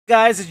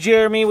Guys, it's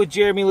Jeremy with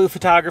Jeramie Lou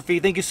Photography.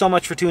 Thank you so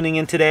much for tuning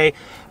in today.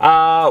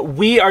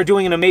 We are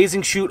doing an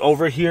amazing shoot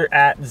over here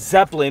at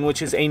Zeppelin,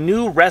 which is a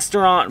new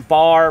restaurant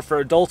bar for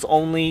adults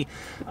only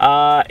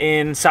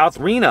in South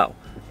Reno.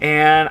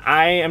 And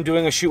I am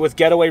doing a shoot with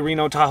Getaway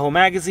Reno Tahoe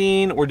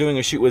Magazine. We're doing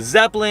a shoot with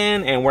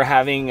Zeppelin, and we're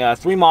having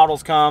 3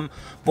 models come,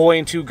 boy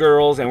and 2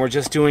 girls, and we're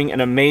just doing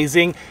an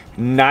amazing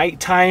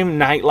nighttime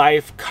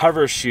nightlife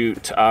cover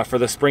shoot for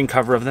the spring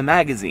cover of the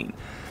magazine.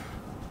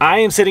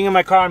 I am sitting in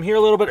my car. I'm here a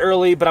little bit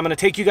early, but I'm gonna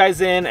take you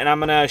guys in and I'm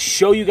gonna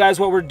show you guys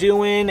what we're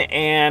doing,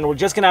 and we're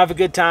just gonna have a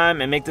good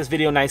time and make this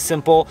video nice,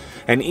 simple,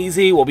 and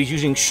easy. We'll be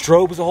using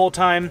strobes the whole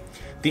time.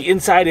 The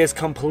inside is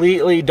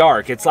completely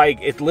dark. It's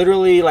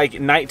literally like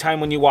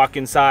nighttime when you walk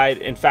inside.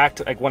 In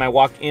fact, like when I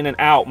walk in and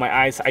out, my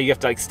eyes, you have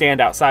to like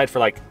stand outside for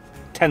like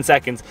 10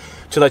 seconds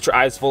to let your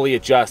eyes fully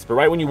adjust. But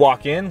right when you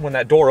walk in, when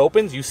that door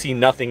opens, you see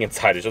nothing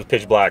inside. It's just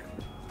pitch black.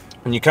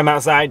 When you come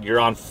outside, you're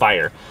on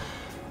fire.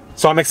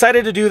 So I'm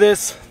excited to do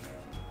this.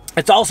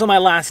 It's also my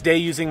last day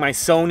using my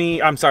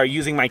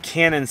using my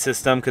Canon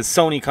system, because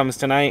Sony comes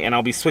tonight and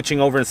I'll be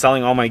switching over and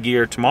selling all my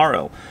gear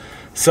tomorrow.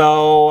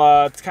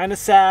 So it's kind of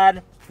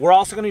sad. We're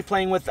also going to be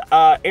playing with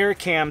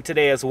AirCam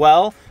today as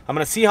well. I'm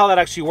going to see how that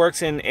actually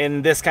works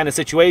in this kind of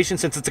situation.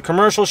 Since it's a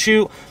commercial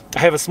shoot, I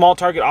have a small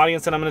target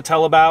audience that I'm going to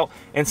tell about.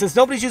 And since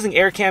nobody's using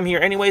AirCam here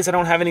anyways, I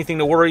don't have anything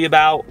to worry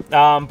about.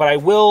 But I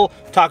will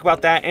talk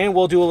about that, and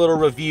we'll do a little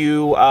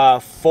review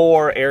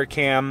for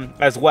AirCam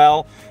as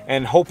well,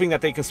 and hoping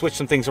that they can switch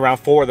some things around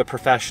for the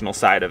professional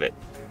side of it.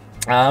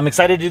 I'm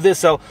excited to do this,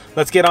 so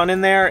let's get on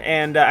in there.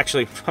 And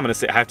actually,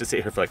 I have to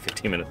sit here for like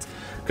 15 minutes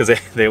because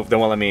they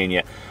won't let me in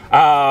yet.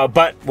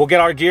 But we'll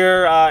get our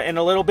gear in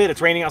a little bit.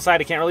 It's raining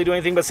outside. I can't really do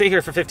anything but sit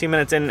here for 15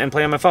 minutes and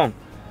play on my phone.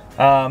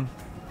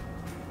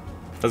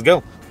 Let's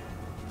go.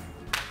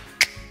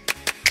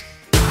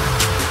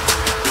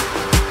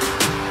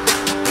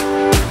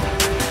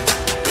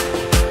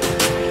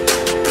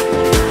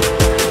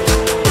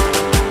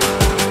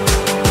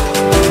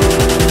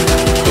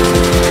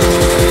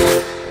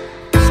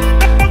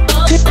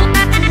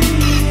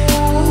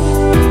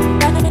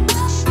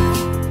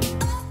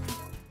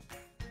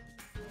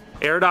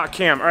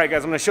 Air.cam. All right,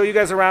 guys, I'm going to show you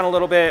guys around a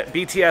little bit.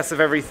 BTS of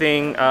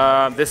everything.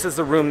 This is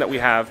the room that we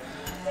have,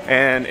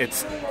 and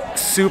it's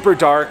super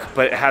dark,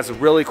 but it has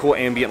really cool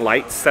ambient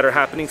lights that are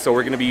happening. So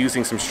we're going to be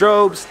using some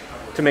strobes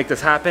to make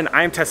this happen.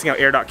 I am testing out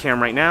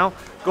Air.cam right now.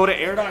 Go to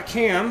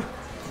Air.cam,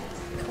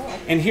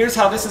 and here's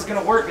how this is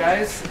going to work,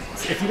 guys.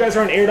 If you guys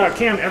are on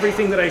Air.cam,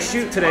 everything that I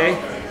shoot today,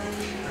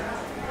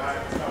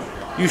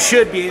 you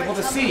should be able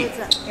to see.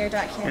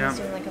 Air.cam is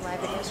doing like a live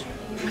video stream.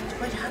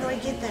 How do I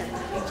get there?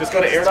 Just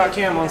go to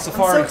Air.cam on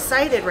Safari. I'm so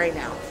excited right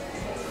now.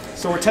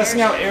 So we're testing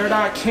out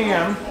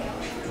Air.cam.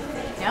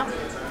 Yeah.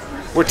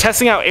 We're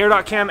testing out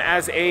Air.cam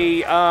as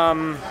a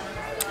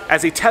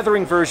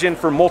tethering version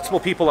for multiple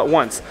people at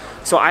once.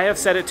 So I have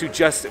set it to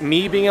just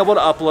me being able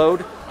to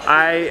upload.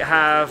 I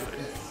have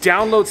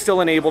download still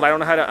enabled. I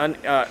don't know how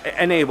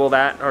to enable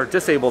that or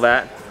disable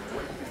that.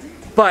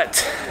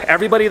 But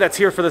everybody that's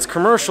here for this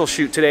commercial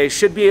shoot today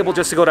should be able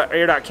just to go to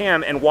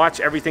Air.cam and watch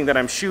everything that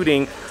I'm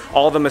shooting,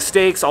 all the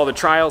mistakes, all the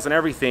trials and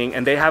everything,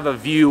 and they have a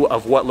view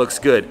of what looks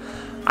good.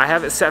 I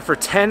have it set for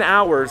 10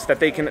 hours that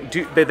they can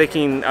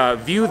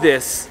view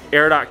this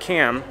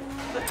Air.cam.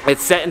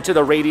 It's set into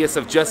the radius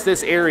of just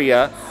this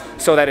area,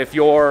 so that if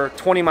you're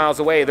 20 miles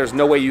away, there's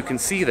no way you can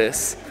see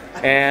this.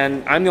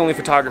 And I'm the only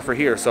photographer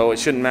here, so it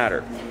shouldn't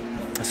matter.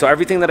 So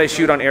everything that I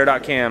shoot on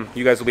Air.cam,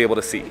 you guys will be able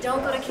to see.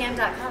 Don't go to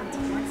cam.com.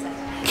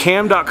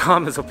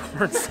 Cam.com is a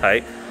porn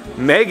site.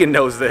 Megan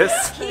knows this.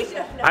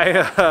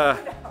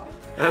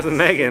 That's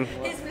Megan.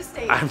 His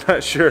mistake. I'm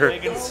not sure.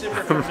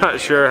 I'm not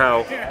sure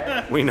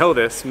how we know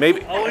this.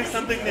 Maybe. Always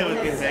something new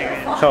with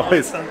Megan.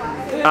 Always.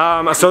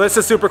 So this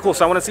is super cool.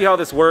 So I want to see how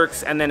this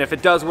works, and then if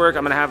it does work,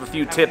 I'm gonna have a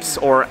few tips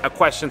or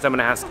questions I'm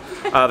gonna ask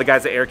the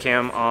guys at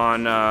AirCam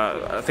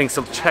on things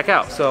to check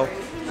out. So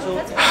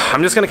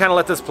I'm just gonna kind of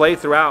let this play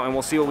throughout, and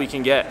we'll see what we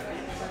can get.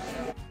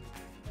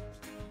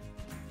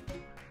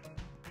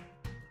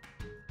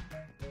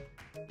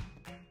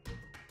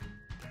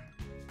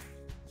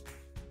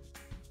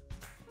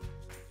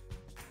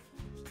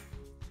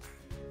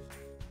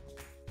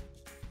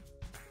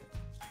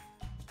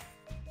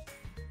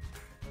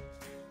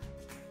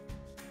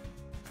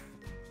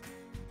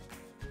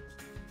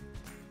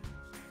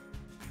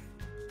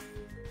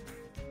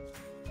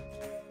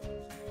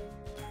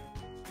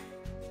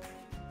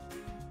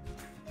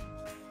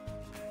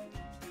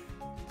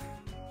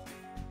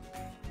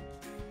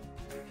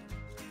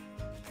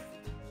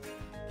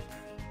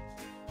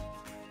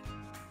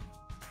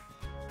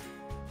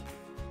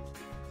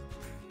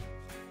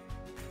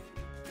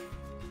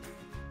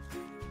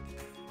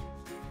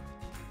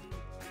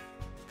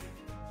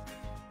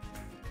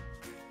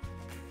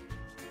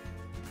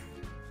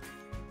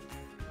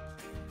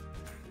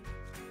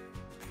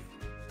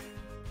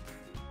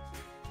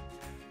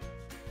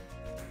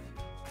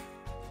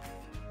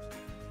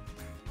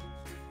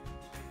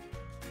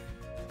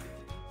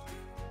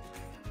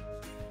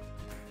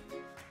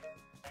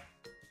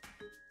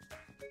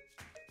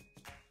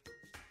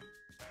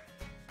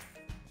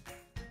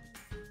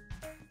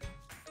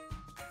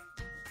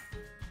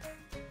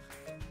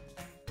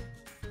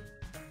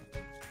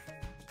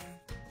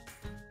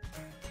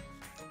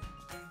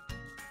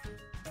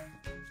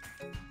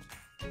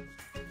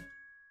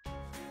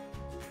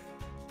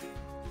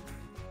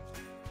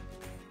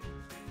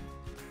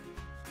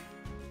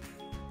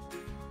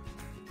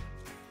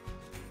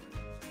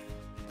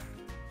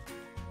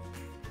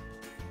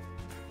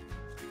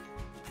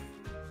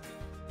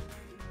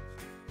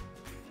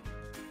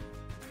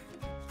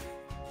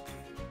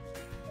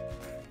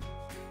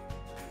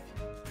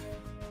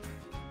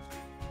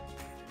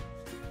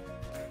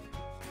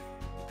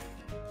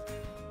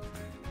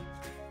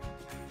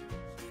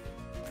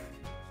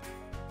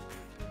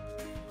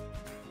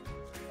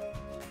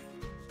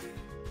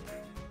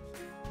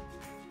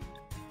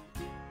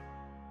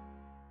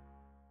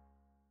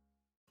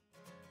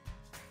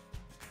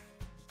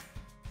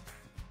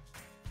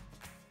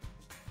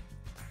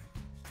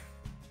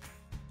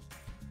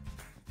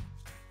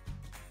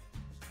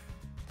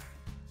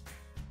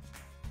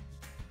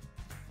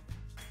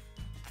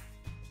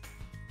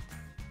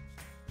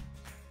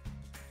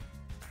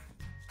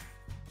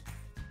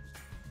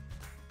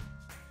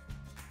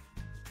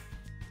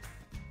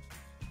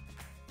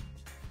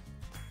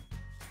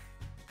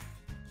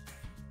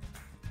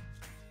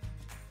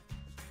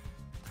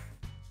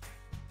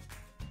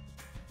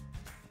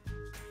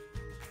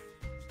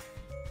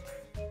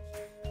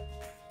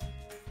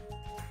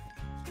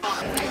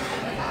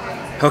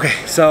 Okay,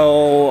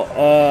 so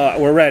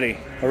we're ready.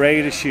 We're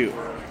ready to shoot.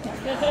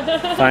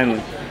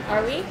 Finally.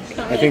 Are we?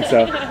 I think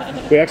so.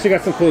 We actually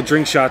got some cool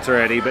drink shots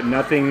already, but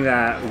nothing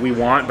that we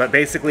want. But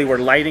basically, we're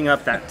lighting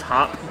up that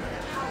top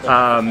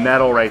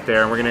metal right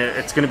there, and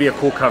it's gonna be a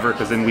cool cover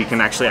because then we can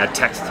actually add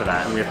text to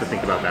that, and we have to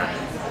think about that.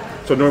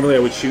 So normally I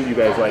would shoot you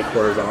guys like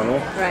horizontal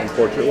in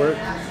portrait work,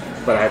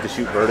 but I have to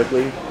shoot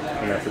vertically,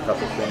 and that's the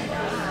toughest thing.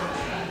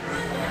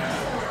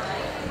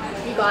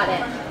 You got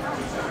it.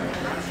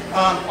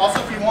 Also,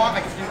 if you want,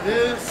 I can do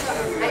this.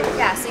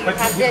 Yeah, so you But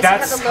have this.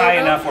 that's you have the high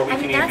logo. enough where we I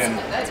mean, can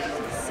that's even.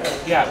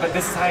 Yeah, but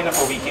this is high enough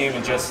where we can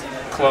even just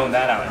clone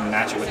that out and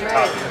match it with the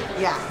top here.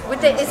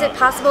 Yeah. Is it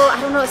possible? I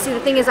don't know. See, the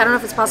thing is, I don't know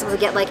if it's possible to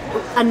get like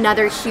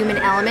another human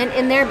element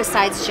in there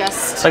besides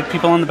just like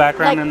people in the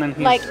background, and then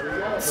he's... like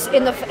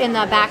in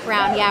the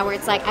background, yeah, where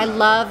it's like I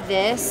love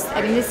this.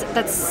 I mean,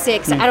 that's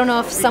sick. So I don't know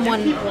if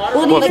someone.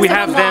 Well, if we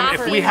have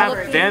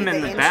them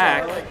in the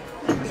back.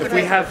 If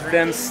we have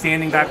them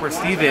standing back where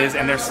Steve is,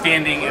 and they're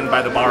standing in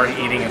by the bar and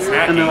eating and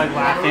snacking, and they're like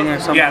laughing or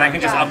something. Yeah, and I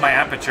can just up my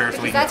aperture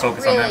so we can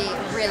focus on them.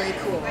 That's really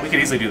cool. We could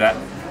easily do that.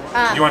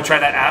 Do you want to try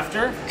that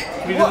after?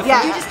 Well,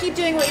 yeah, you just keep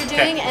doing what you're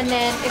doing, and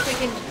then if we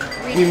can.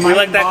 We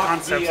like that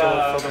concept.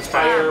 The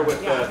fire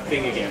with the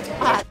thing again.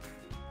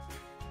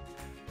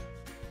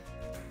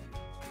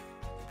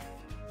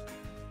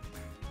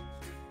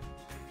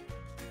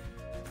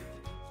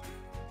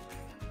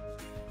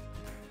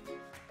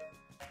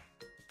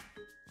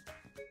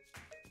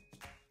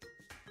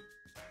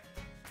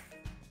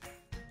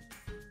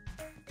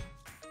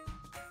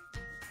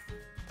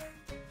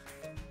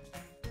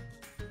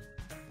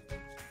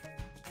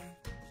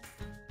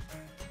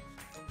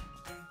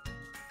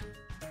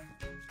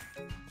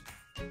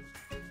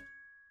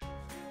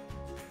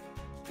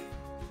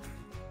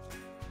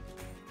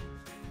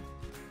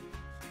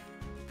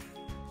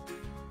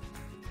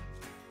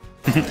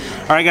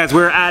 All right, guys,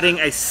 we're adding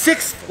a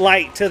 6th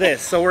light to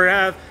this. So we're gonna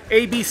have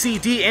A, B, C,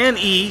 D, and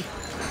E,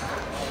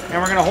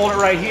 and we're gonna hold it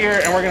right here,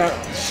 and we're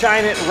gonna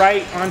shine it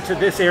right onto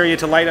this area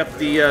to light up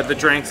the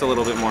drinks a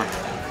little bit more.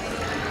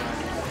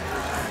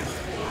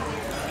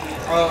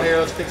 Oh, here,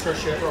 let's fix our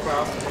shit real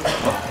fast.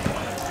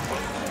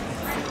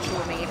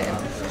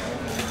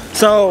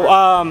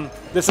 So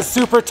this is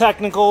super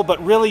technical,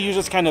 but really you're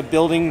just kind of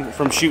building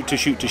from shoot to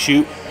shoot to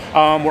shoot.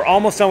 We're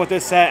almost done with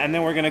this set, and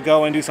then we're gonna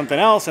go and do something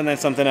else, and then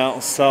something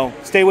else. So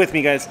stay with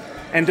me, guys.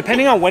 And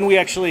depending on when we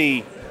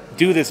actually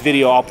do this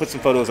video, I'll put some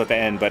photos at the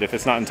end, but if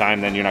it's not in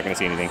time, then you're not gonna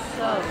see anything.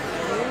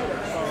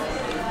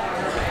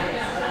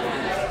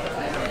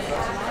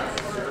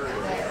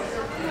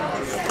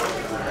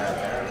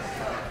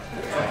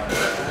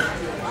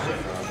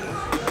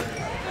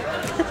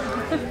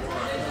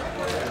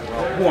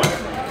 One.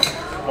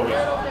 Oh, wait.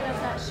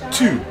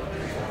 2,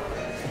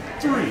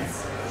 3,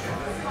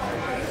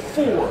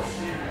 4.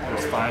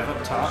 There's 5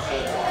 up top,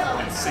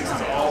 and 6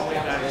 is all the way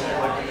back there.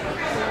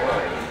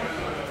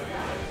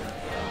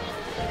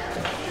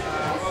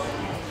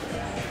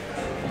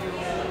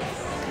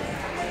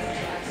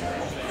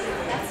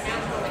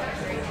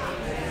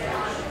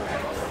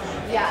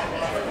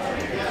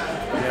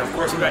 Yeah, of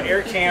course we got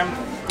air cam.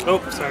 Oh,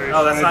 sorry.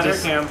 Oh, that's not air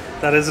cam.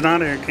 That is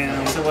not air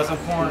cam. It wasn't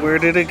porn. Where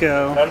did it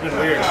go? That would have been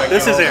weird.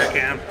 This is air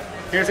cam.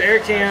 Here's air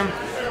cam.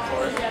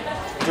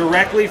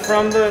 Directly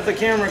from the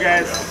camera,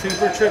 guys.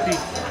 Super trippy.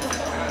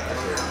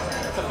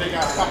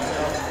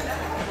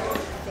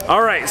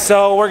 All right,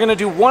 so we're gonna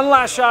do one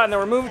last shot and then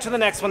we're moving to the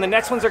next one. The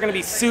next ones are gonna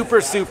be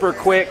super, super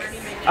quick,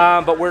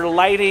 but we're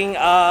lighting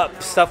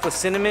up stuff with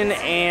cinnamon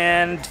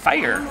and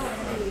fire.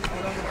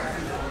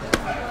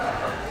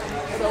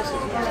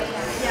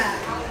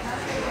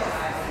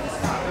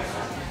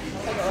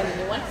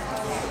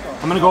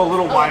 I'm gonna go a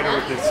little wider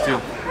with this too.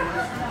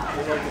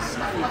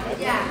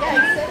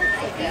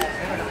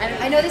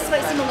 I know this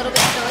might seem a little bit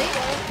silly,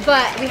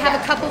 but we have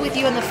a couple with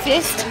you in the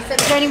fist. Is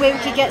there any way we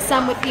could get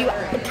some with you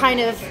kind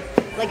of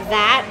like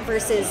that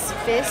versus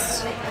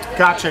fist?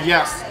 Gotcha,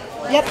 yes.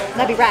 Yep,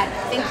 that'd be rad.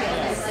 Thank you.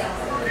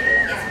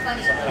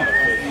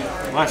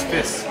 Less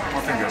fists,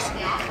 more fingers.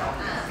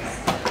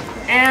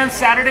 And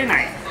Saturday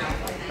night.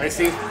 Right,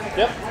 Steve?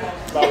 Yep.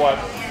 About what?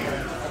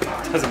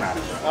 Doesn't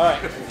matter. All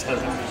right.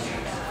 Doesn't.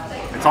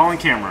 It's all in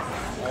camera.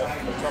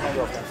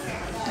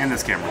 In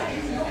this camera.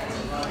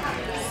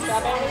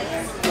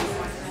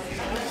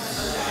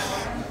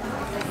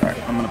 Alright,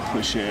 I'm gonna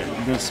push it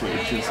this way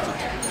just to...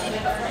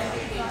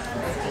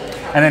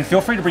 And then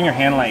feel free to bring your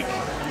hand like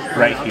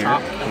right here.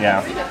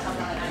 Yeah.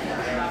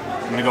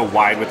 I'm gonna go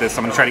wide with this.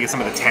 I'm gonna try to get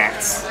some of the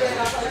tats.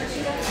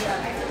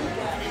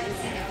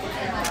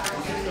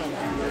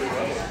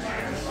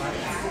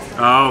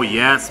 Oh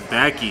yes,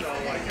 Becky.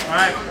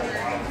 Alright.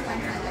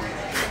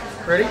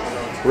 Ready?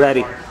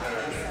 Ready.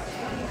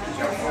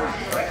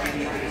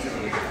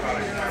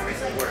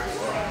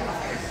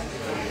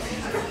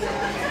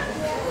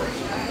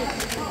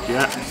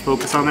 Yeah, just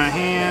focus on that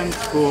hand.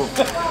 Cool.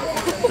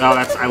 Oh,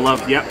 that's, I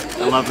love, yep,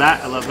 I love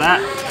that, I love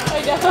that.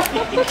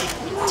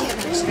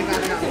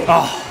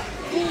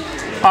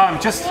 Oh.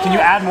 Just, can you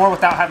add more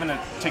without having to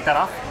take that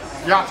off?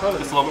 Yeah, totally.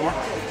 Just a little bit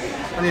more.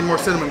 I need more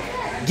cinnamon.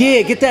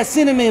 Yeah, get that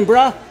cinnamon,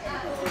 bruh.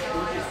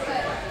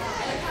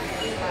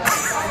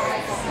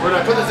 Where did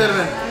I put the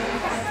cinnamon?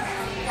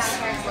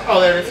 Oh,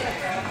 there it is.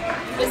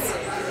 Just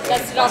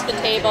dust it off the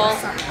table.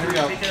 Here we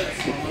go.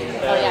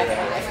 Oh yeah.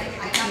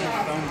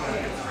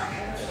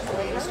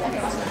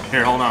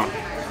 Here, hold on.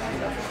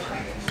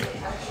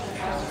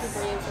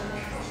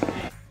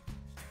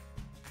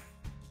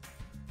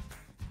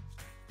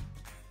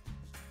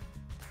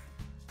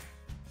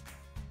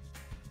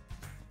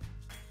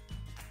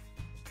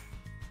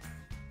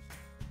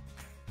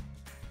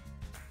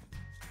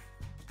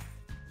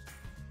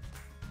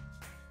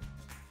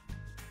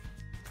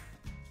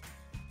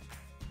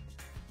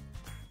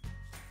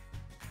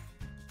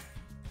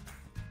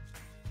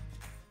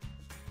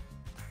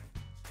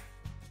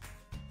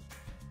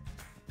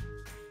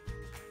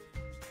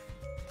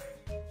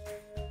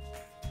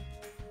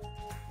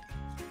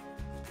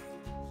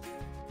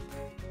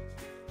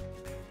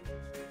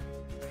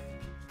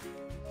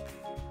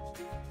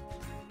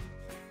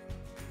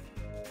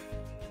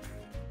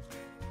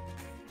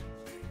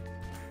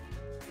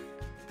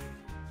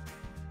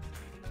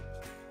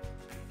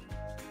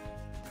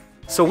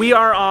 So we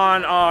are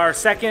on our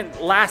second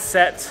last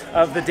set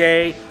of the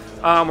day.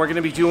 We're going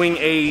to be doing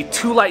a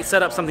 2-light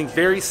setup, something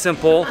very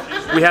simple.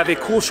 We have a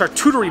cool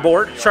charcuterie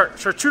board,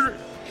 charcuterie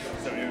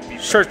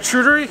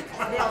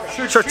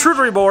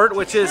board,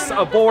 which is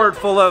a board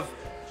full of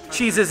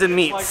cheeses and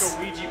meats.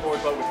 Like a Ouija board,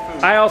 but with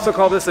food. I also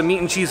call this a meat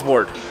and cheese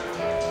board.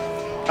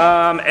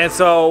 And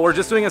so we're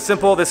just doing a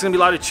simple, there's going to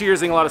be a lot of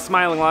cheersing, a lot of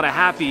smiling, a lot of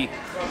happy.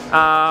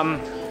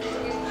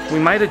 We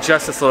might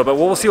adjust this a little bit.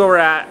 We'll see where we're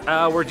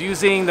at. We're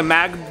using the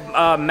mag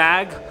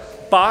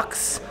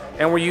box,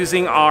 and we're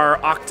using our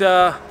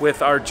Octa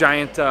with our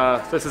giant,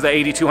 this is the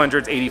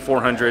 8200s,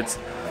 8400s.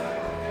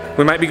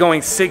 We might be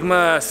going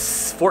Sigma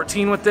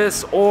 14 with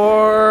this,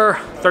 or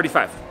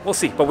 35. We'll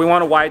see, but we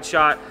want a wide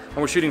shot, and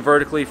we're shooting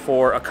vertically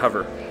for a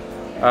cover.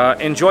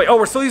 Enjoy. Oh,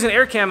 we're still using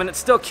air cam, and it's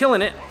still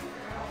killing it.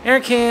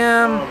 Air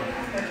cam.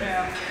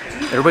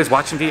 Everybody's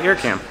watching via air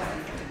cam.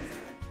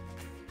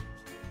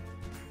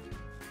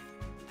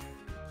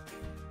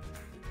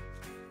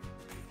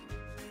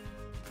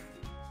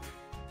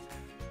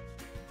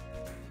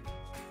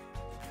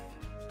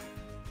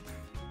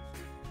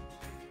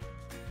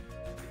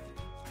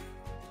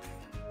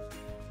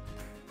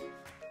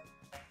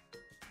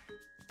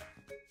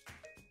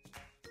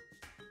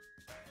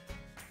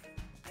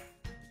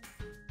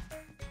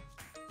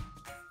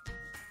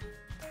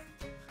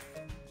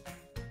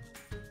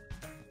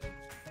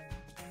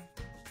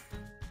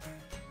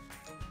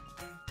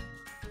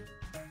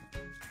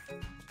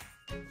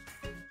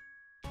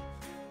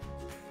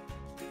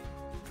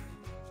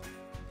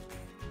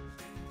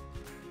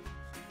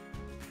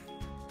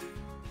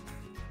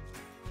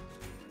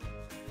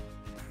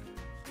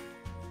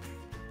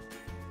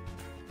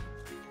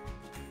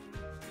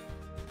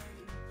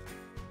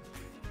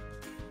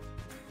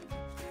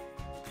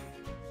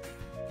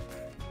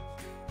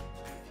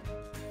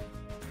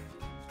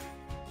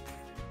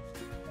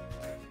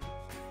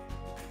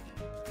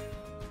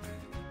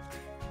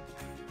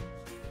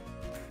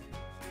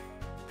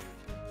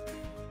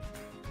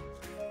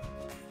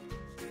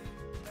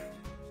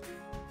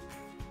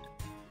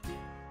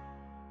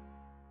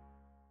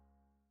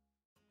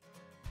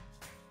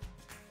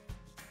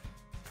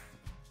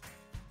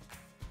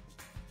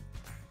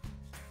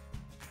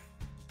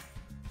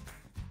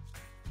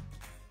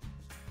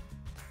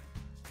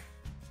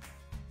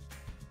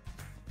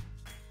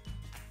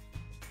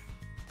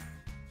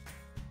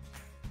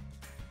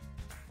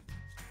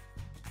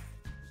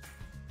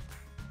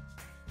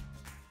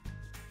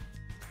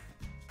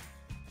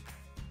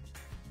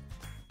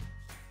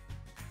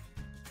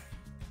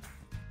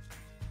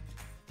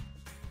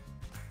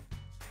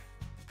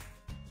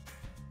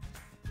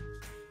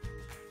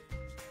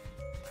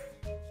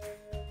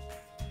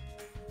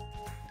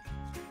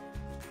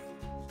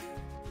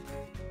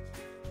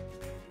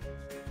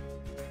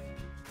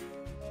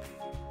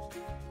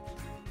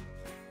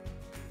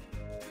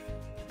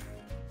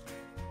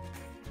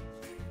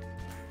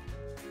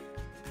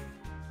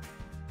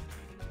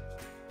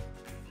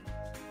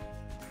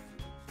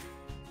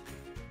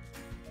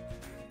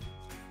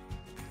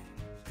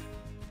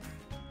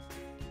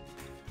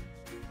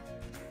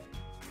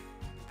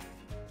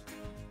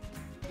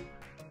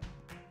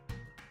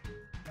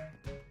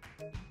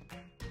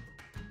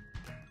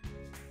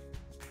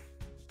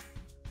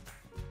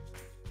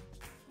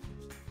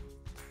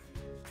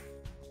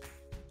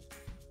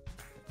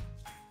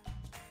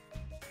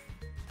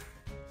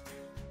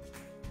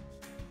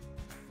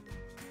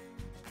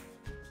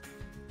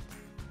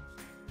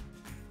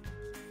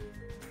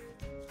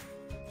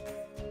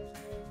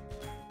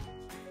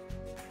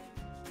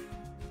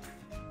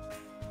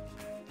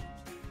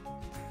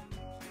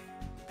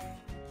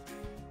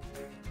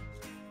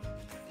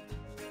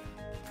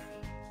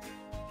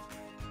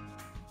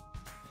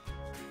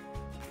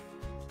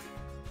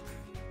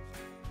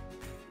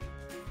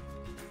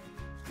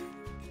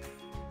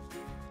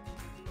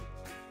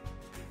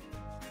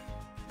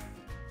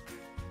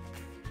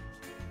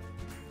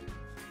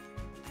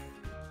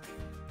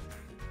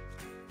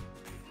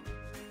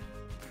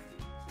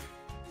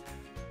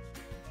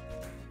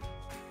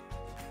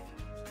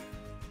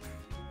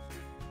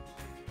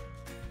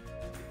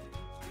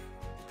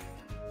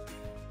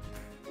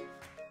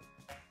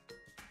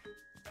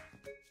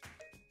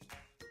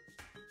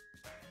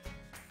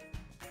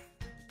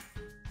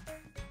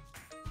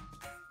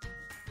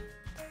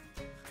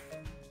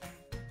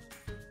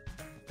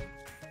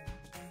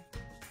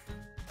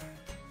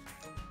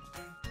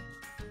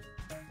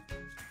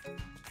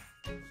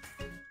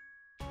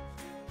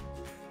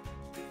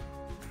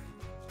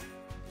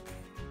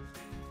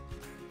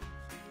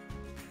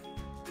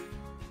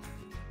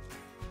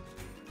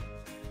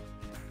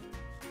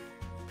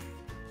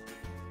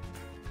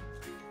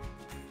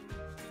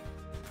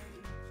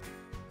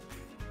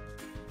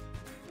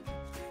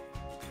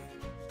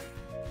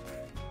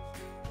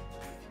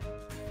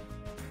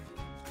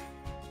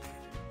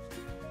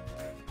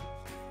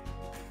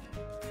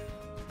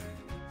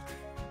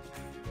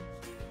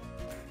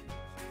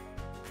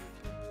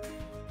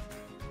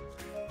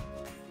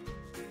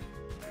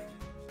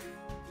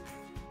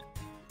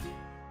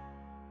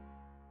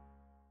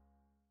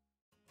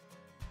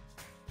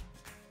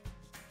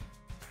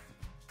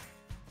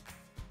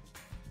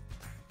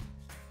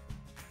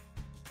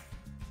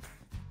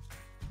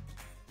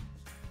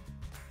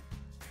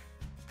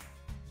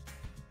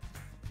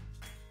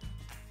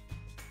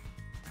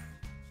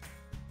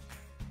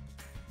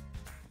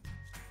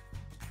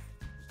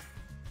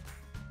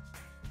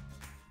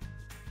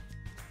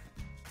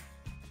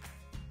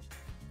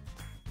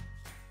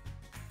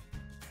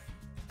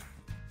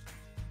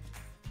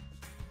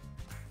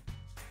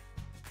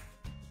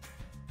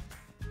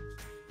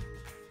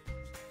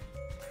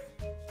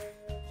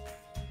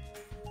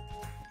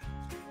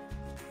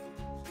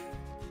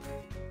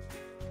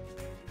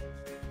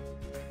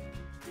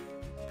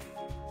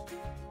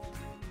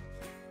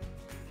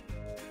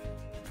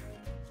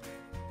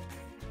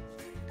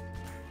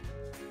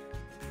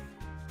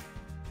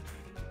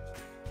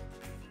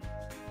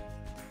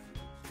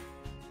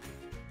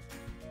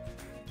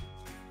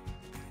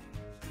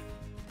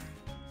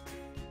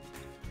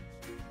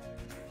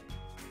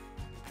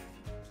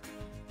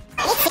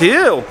 2.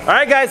 All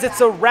right, guys,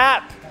 it's a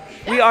wrap.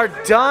 We are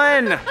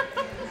done.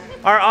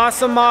 Our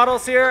awesome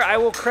models here, I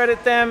will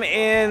credit them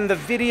in the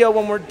video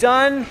when we're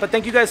done. But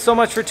thank you guys so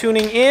much for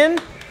tuning in.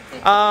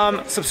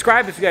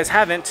 Subscribe if you guys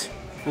haven't.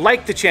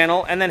 Like the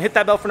channel, and then hit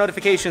that bell for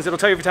notifications. It'll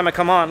tell you every time I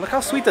come on. Look how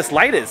sweet this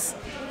light is.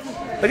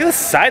 Look at this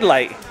side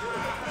light.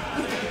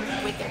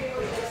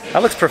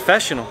 That looks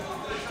professional.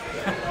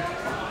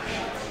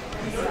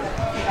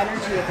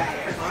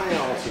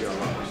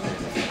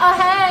 Oh,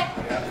 hey.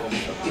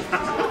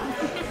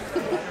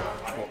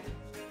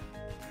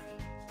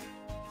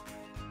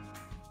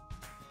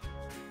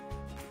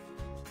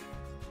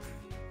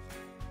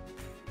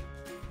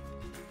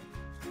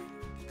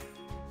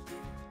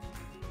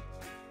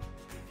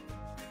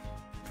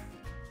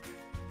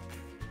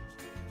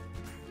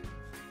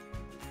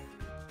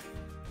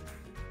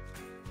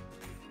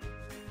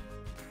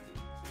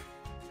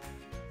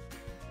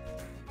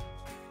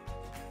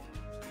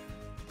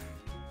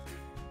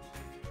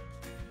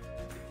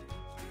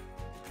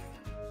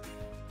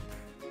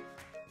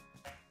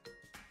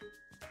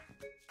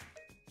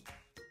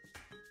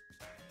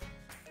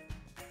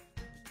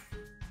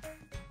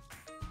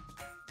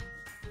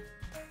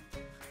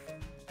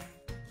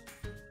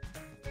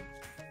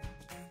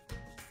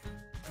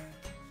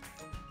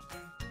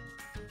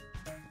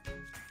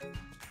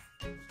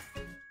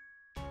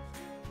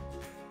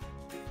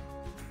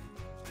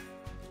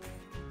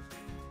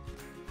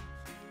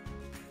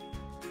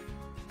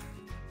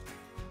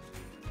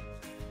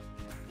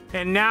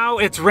 And now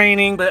it's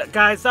raining, but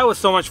guys, that was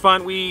so much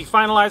fun. We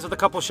finalized with a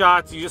couple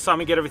shots. You just saw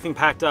me get everything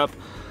packed up.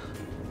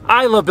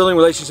 I love building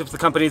relationships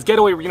with companies.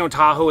 Getaway Reno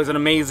Tahoe is an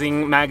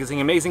amazing magazine,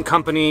 amazing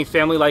company,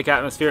 family-like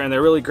atmosphere, and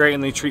they're really great,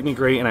 and they treat me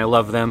great, and I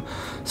love them.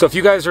 So if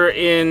you guys are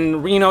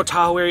in Reno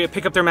Tahoe area,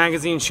 pick up their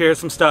magazine, share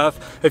some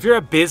stuff. If you're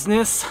a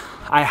business,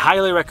 I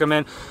highly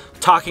recommend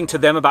talking to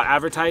them about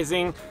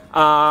advertising.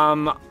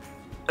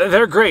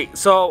 They're great.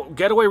 So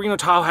Getaway Reno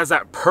Tahoe has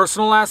that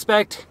personal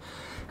aspect,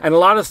 and a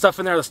lot of stuff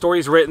in there, the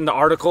stories written, the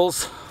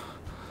articles,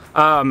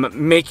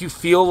 make you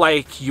feel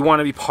like you want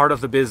to be part of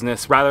the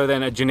business rather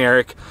than a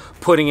generic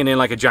putting it in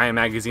like a giant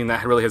magazine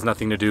that really has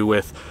nothing to do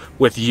with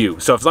you.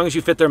 So as long as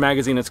you fit their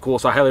magazine, it's cool.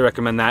 So I highly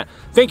recommend that.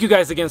 Thank you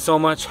guys again so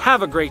much.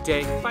 Have a great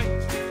day.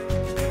 Bye.